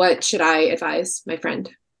 and what should I advise my friend?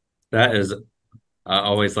 That is, I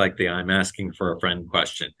always like the I'm asking for a friend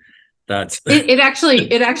question. That's it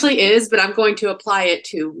actually is, but I'm going to apply it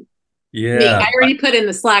to me. I already put in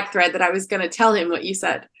the Slack thread that I was going to tell him what you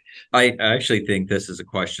said. I actually think this is a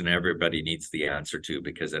question everybody needs the answer to,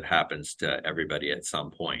 because it happens to everybody at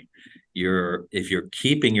some point. If you're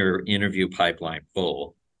keeping your interview pipeline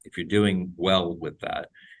full, if you're doing well with that,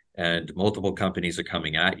 and multiple companies are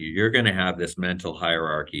coming at you, you're going to have this mental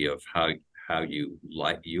hierarchy of how you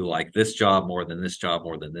like this job more than this job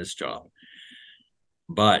more than this job.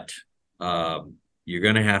 But you're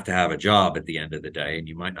going to have a job at the end of the day, and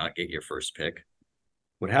you might not get your first pick.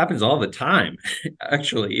 What happens all the time,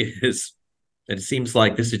 actually, is it seems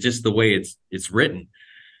like this is just the way it's written.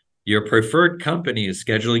 Your preferred company is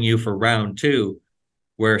scheduling you for round 2,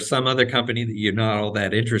 where some other company that you're not all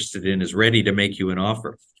that interested in is ready to make you an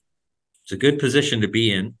offer. It's a good position to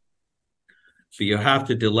be in, but you have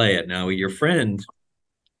to delay it. Now, your friend,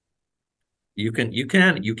 you can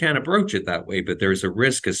approach it that way, but there's a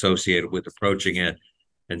risk associated with approaching it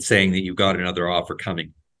and saying that you've got another offer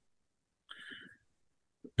coming.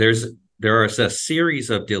 There are a series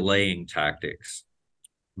of delaying tactics,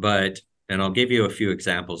 and I'll give you a few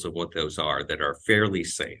examples of what those are that are fairly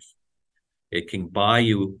safe. It can buy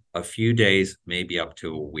you a few days, maybe up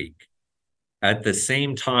to a week. At the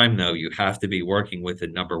same time, though, you have to be working with the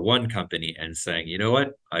number 1 company and saying, you know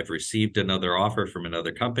what, I've received another offer from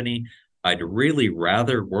another company. I'd really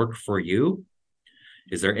rather work for you.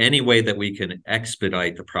 Is there any way that we can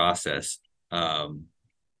expedite the process?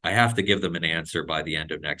 I have to give them an answer by the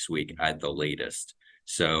end of next week at the latest.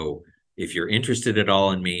 So if you're interested at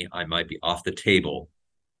all in me, I might be off the table.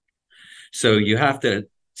 So you have to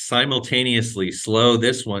simultaneously slow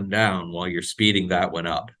this one down while you're speeding that one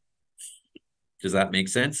up. Does that make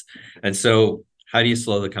sense? And so how do you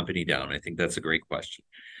slow the company down? I think that's a great question.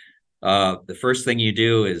 The first thing you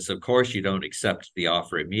do is, of course, you don't accept the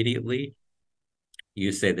offer immediately.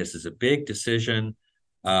 You say, this is a big decision.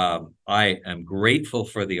 I am grateful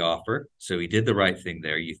for the offer. So he did the right thing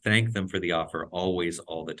there. You thank them for the offer always,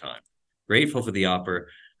 all the time. Grateful for the offer.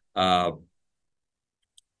 I'm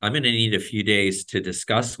going to need a few days to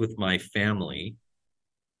discuss with my family.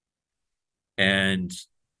 And,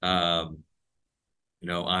 I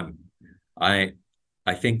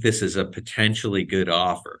think this is a potentially good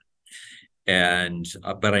offer.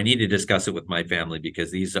 But I need to discuss it with my family, because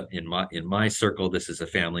these in my circle, this is a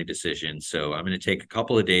family decision. So I'm going to take a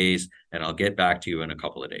couple of days, and I'll get back to you in a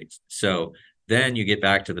couple of days. So then you get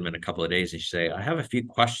back to them in a couple of days and you say, I have a few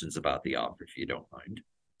questions about the offer, if you don't mind.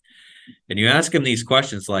 And you ask them these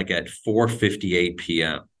questions like at 4:58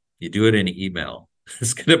 p.m. You do it in an email.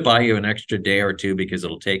 It's going to buy you an extra day or two, because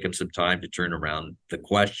it'll take them some time to turn around the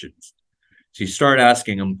questions. So you start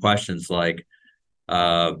asking them questions like,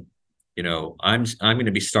 I'm going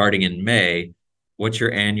to be starting in May. What's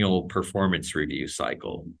your annual performance review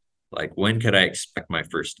cycle? Like, when could I expect my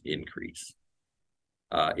first increase?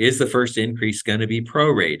 Is the first increase going to be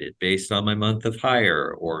prorated based on my month of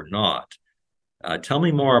hire or not? Tell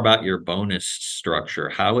me more about your bonus structure.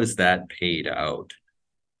 How is that paid out?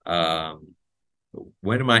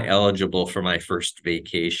 When am I eligible for my first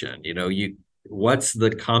vacation? What's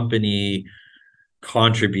the company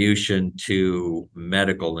contribution to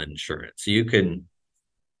medical insurance? Yeah,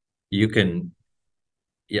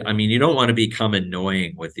 I mean, you don't want to become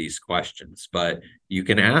annoying with these questions, but you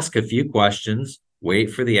can ask a few questions, wait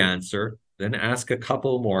for the answer, then ask a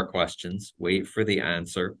couple more questions, wait for the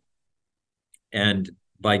answer. And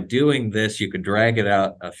by doing this, you can drag it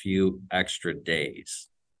out a few extra days.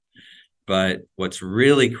 But what's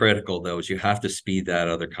really critical, though, is you have to speed that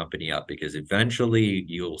other company up, because eventually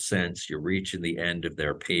you'll sense you're reaching the end of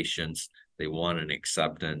their patience. They want an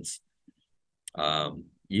acceptance.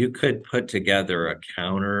 You could put together a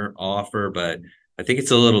counter offer, but I think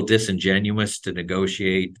it's a little disingenuous to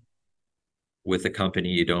negotiate with a company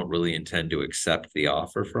you don't really intend to accept the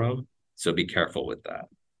offer from. So be careful with that.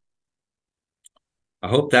 I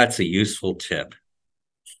hope that's a useful tip.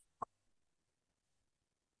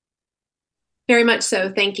 Very much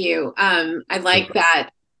so. Thank you. I like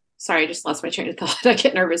that. Sorry, I just lost my train of thought. I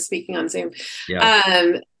get nervous speaking on Zoom.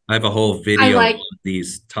 Yeah. I have a whole video on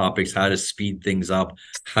these topics, how to speed things up,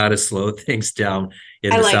 how to slow things down in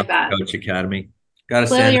the South Coach Academy. Got to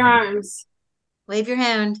flail your arms. Wave your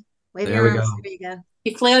hand. Wave your arms. There you go.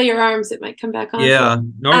 You flail your arms, it might come back on. Yeah.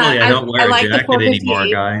 Normally I don't wear a jacket anymore,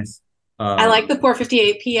 guys. I like the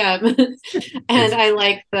 4:58 p.m. and I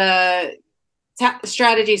like the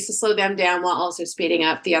strategies to slow them down while also speeding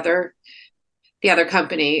up the other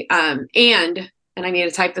company. And I need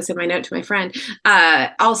to type this in my note to my friend.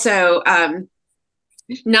 Also,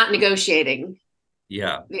 not negotiating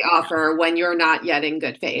the offer when you're not yet in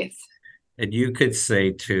good faith. And you could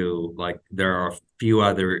say too, like, there are a few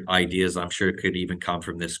other ideas I'm sure could even come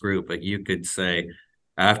from this group, but you could say,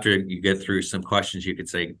 after you get through some questions, you could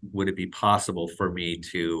say, would it be possible for me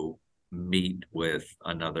to meet with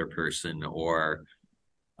another person? Or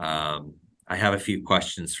I have a few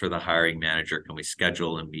questions for the hiring manager. Can we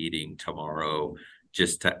schedule a meeting tomorrow?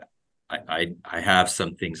 I have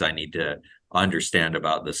some things I need to understand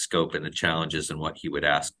about the scope and the challenges and what he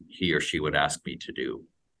or she would ask me to do.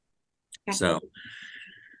 Okay. So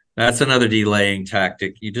that's another delaying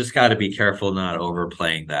tactic. You just got to be careful not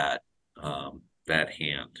overplaying that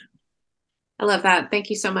hand. I love that. Thank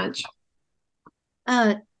you so much.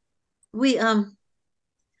 I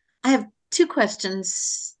have two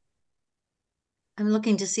questions. I'm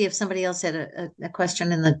looking to see if somebody else had a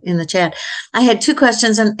question in the chat. I had two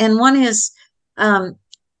questions, and one is,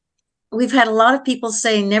 we've had a lot of people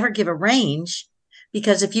say never give a range,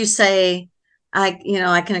 because if you say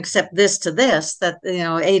I can accept this to this, that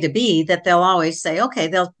A to B, that they'll always say okay,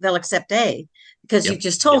 they'll accept A because you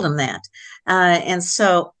just told them that, and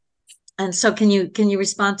so can you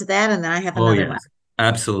respond to that? And then I have another one.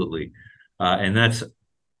 Absolutely, and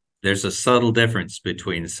there's a subtle difference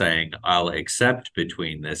between saying I'll accept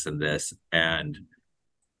between this and this, and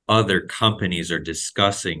other companies are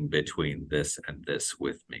discussing between this and this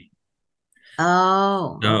with me.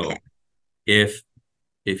 Oh, so if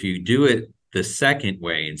you do it the second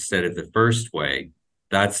way instead of the first way,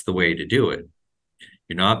 that's the way to do it.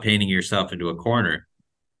 You're not painting yourself into a corner.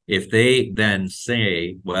 If they then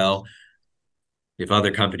say, well, if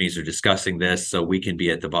other companies are discussing this, so we can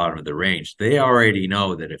be at the bottom of the range, they already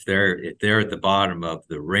know that if they're at the bottom of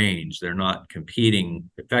the range, they're not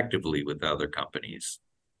competing effectively with other companies.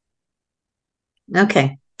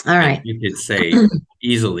 Okay. All right. And you could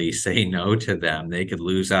easily say no to them. They could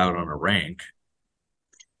lose out on a rank.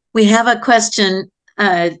 We have a question.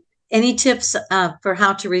 Any tips for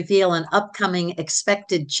how to reveal an upcoming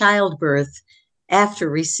expected childbirth after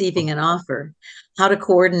receiving an offer? How to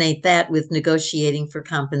coordinate that with negotiating for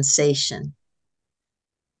compensation?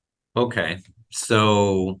 Okay.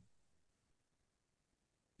 So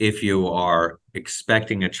if you are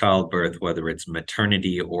expecting a childbirth, whether it's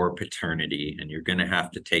maternity or paternity, and you're going to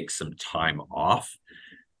have to take some time off,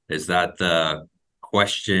 is that the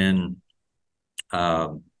question?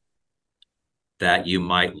 That you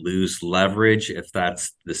might lose leverage if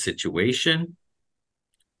that's the situation?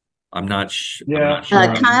 I'm not sure. Yeah.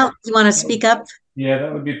 Kyle, do you want to speak up? Yeah,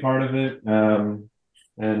 that would be part of it. And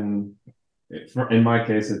in my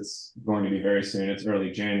case, it's going to be very soon. It's early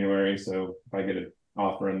January. So if I get an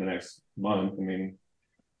offer in the next month, I mean,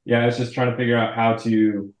 yeah, it's just trying to figure out how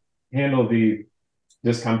to handle the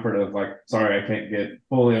discomfort of like, sorry, I can't get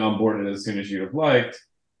fully onboarded as soon as you'd have liked,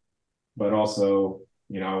 but also,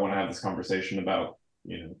 I want to have this conversation about,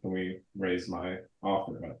 can we raise my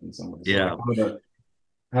offer up in some way? Yeah. So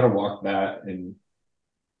how to walk that. And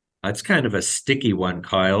that's kind of a sticky one,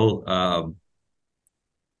 Kyle.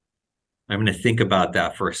 I'm going to think about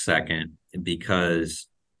that for a second, because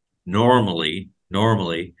normally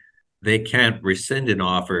they can't rescind an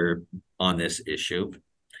offer on this issue.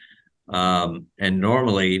 And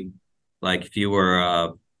normally, like if you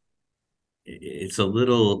were, it's a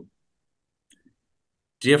little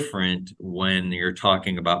different when you're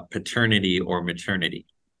talking about paternity or maternity.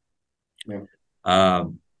 Yeah.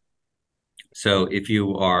 So if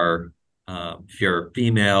you're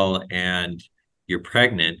female and you're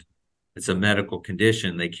pregnant, it's a medical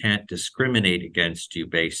condition. They can't discriminate against you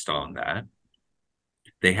based on that.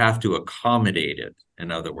 They have to accommodate it,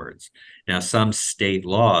 in other words. Now, some state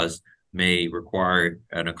laws may require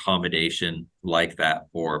an accommodation like that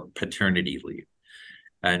for paternity leave.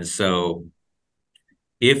 And so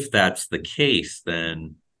if that's the case,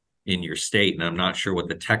 then in your state, and I'm not sure what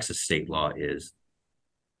the Texas state law is,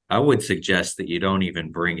 I would suggest that you don't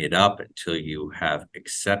even bring it up until you have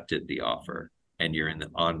accepted the offer and you're in the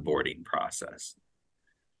onboarding process.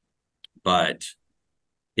 But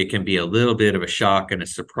it can be a little bit of a shock and a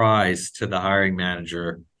surprise to the hiring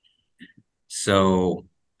manager. So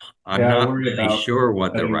I'm not really sure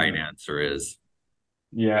what the right answer is.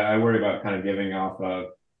 Yeah, I worry about kind of giving off a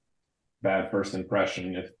bad first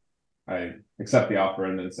impression if I accept the offer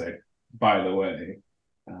and then say, by the way.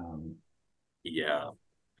 Yeah.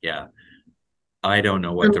 I don't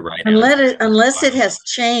know what the right answer is. Unless it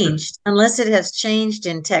has changed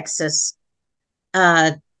in Texas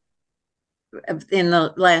in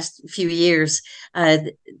the last few years.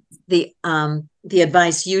 The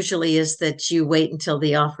advice usually is that you wait until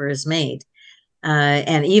the offer is made,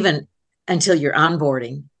 and even until you're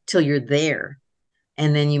onboarding, till you're there,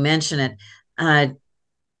 and then you mention it.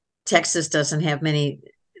 Texas doesn't have many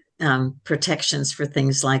protections for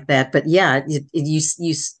things like that, but yeah,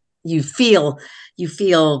 you feel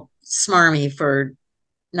smarmy for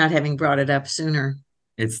not having brought it up sooner.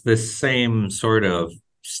 It's the same sort of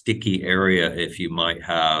sticky area if you might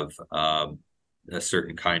have a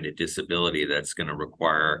certain kind of disability that's going to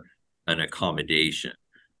require an accommodation,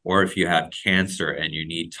 or if you have cancer and you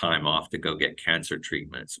need time off to go get cancer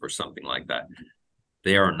treatments or something like that.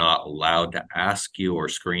 They are not allowed to ask you or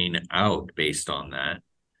screen out based on that,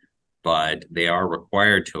 but they are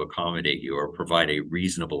required to accommodate you or provide a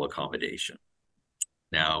reasonable accommodation.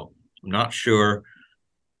 Now, I'm not sure.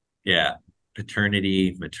 Yeah,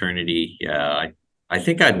 paternity, maternity. Yeah, I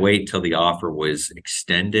think I'd wait till the offer was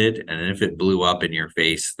extended, and if it blew up in your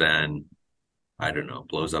face, then I don't know,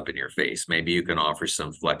 blows up in your face. Maybe you can offer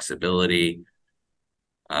some flexibility.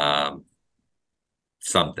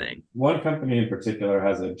 Something. One company in particular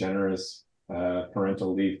has a generous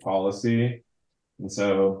parental leave policy. And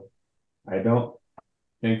so I don't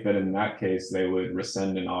think that in that case they would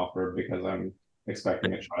rescind an offer because I'm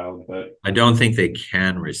expecting a child, but I don't think they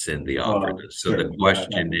can rescind the offer. So sure. The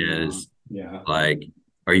question is, yeah, like,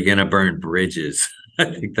 are you going to burn bridges? I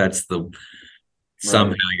think that's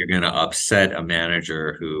somehow you're going to upset a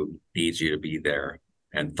manager who needs you to be there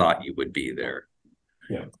and thought you would be there.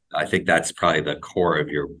 Yeah. I think that's probably the core of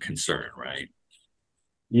your concern, right?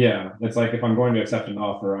 Yeah. It's like, if I'm going to accept an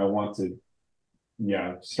offer, I want to,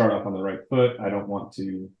 start off on the right foot. I don't want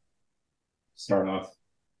to start off,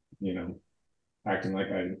 acting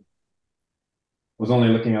like I was only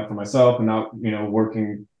looking out for myself and not,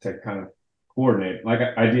 working to kind of coordinate. Like,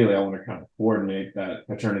 ideally, I want to kind of coordinate that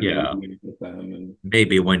paternity leave with them. And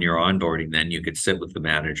maybe when you're onboarding, then you could sit with the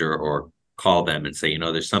manager or call them and say,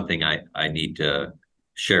 there's something I need to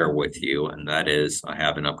share with you, and that is I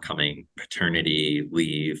have an upcoming paternity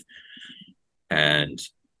leave, and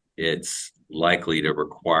it's likely to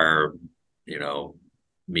require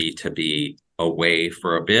me to be away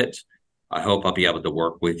for a bit. I hope I'll be able to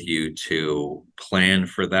work with you to plan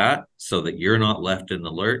for that so that you're not left in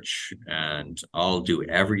the lurch, and I'll do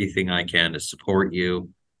everything I can to support you.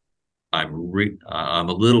 I'm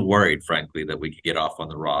a little worried, frankly, that we could get off on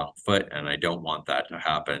the wrong foot, and I don't want that to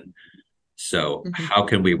happen. So how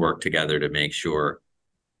can we work together to make sure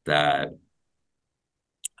that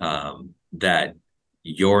that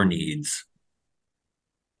your needs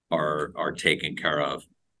are taken care of,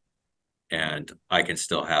 and I can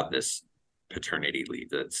still have this paternity leave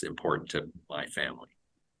that's important to my family?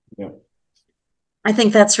 Yeah, I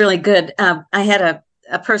think that's really good. I had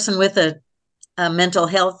a person with a mental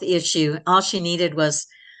health issue. All she needed was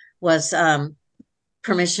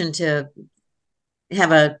permission to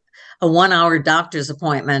have a 1-hour doctor's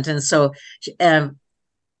appointment. And so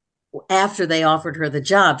after they offered her the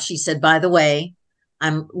job, she said, by the way,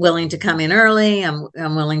 I'm willing to come in early. I'm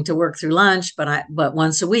willing to work through lunch, but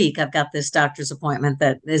once a week I've got this doctor's appointment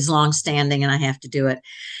that is longstanding and I have to do it.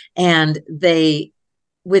 And they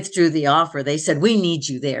withdrew the offer. They said, we need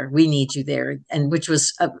you there. We need you there. And which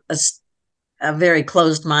was a very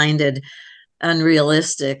closed-minded,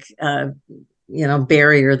 unrealistic,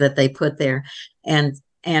 barrier that they put there.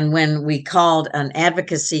 And when we called an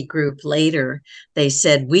advocacy group later, they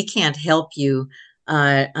said, we can't help you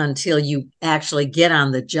until you actually get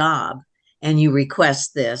on the job and you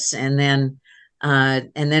request this, and then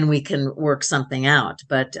we can work something out.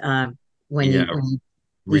 But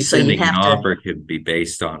rescinding an offer could be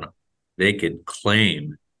based on, they could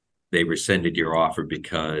claim they rescinded your offer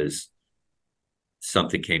because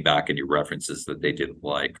something came back in your references that they didn't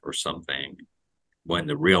like or something, when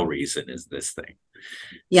the real reason is this thing.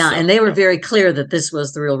 Yeah, so, and they were very clear that this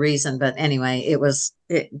was the real reason. But anyway,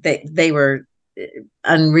 they were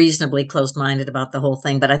unreasonably closed-minded about the whole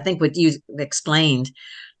thing. But I think what you explained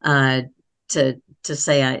to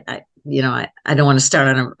say, I don't want to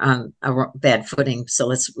start on a bad footing. So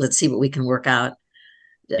let's see what we can work out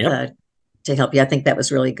to help you. I think that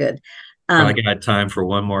was really good. I got time for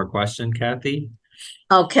one more question, Kathy.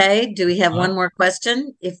 Okay. Do we have one more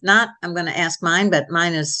question? If not, I'm going to ask mine, but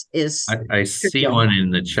mine is I see one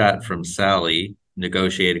in the chat from Sally,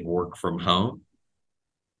 negotiating work from home.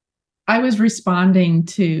 I was responding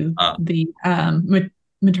to the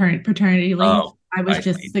paternity leave. Oh, I was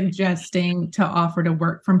just suggesting to offer to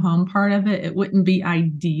work from home part of it. It wouldn't be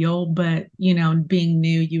ideal, but being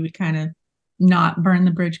new, you would kind of not burn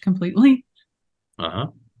the bridge completely.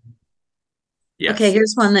 Yes. Okay,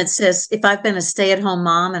 here's one that says, if I've been a stay-at-home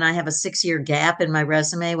mom and I have a 6-year gap in my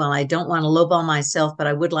resume, well, I don't want to lowball myself, but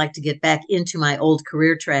I would like to get back into my old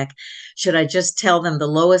career track. Should I just tell them the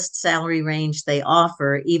lowest salary range they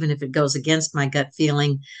offer, even if it goes against my gut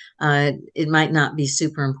feeling? It might not be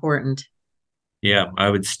super important. Yeah, I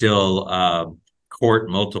would still court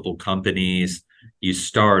multiple companies. You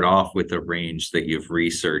start off with a range that you've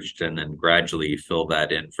researched, and then gradually fill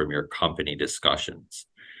that in from your company discussions.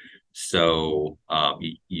 So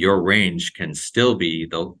your range can still be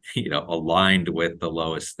aligned with the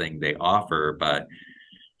lowest thing they offer. But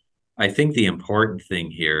I think the important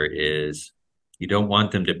thing here is you don't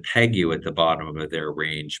want them to peg you at the bottom of their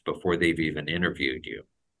range before they've even interviewed you.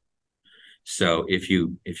 So if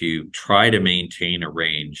you try to maintain a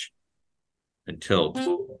range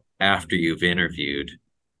until after you've interviewed,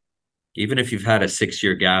 even if you've had a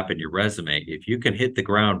 6-year gap in your resume, if you can hit the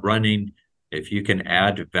ground running, if you can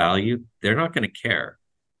add value, they're not going to care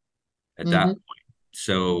at that point.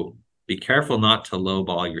 So be careful not to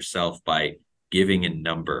lowball yourself by giving a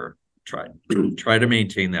number. Try to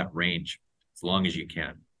maintain that range as long as you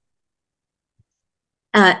can.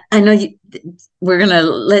 I know we're going to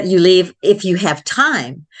let you leave if you have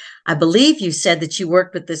time. I believe you said that you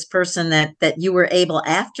worked with this person that you were able,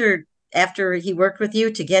 after he worked with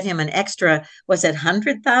you, to get him an extra, was it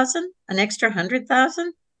 100,000? An extra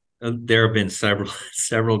 100,000? There have been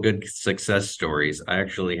several good success stories. I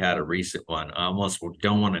actually had a recent one. I almost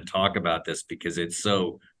don't want to talk about this because it's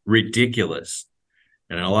so ridiculous.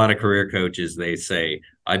 And a lot of career coaches, they say,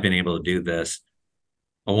 I've been able to do this.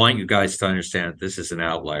 I want you guys to understand this is an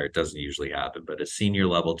outlier. It doesn't usually happen, but a senior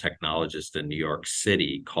level technologist in New York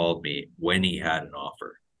City called me when he had an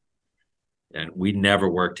offer. And we'd never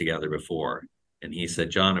worked together before. And he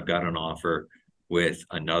said, John, I've got an offer with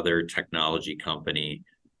another technology company.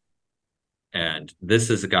 And this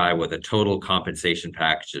is a guy with a total compensation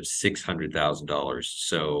package of $600,000.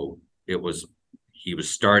 So he was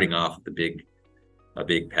starting off with a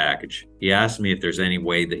big package. He asked me if there's any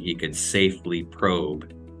way that he could safely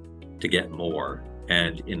probe to get more.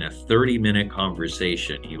 And in a 30-minute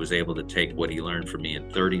conversation, he was able to take what he learned from me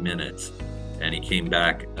in 30 minutes. And he came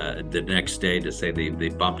back the next day to say they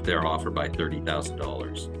bumped their offer by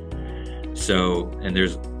 $30,000. So, and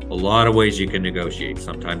there's a lot of ways you can negotiate.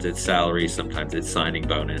 Sometimes it's salary, sometimes it's signing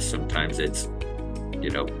bonus, sometimes it's,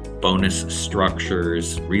 bonus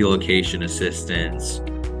structures, relocation assistance,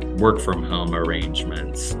 work from home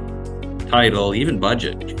arrangements, title, even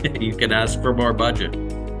budget. You can ask for more budget.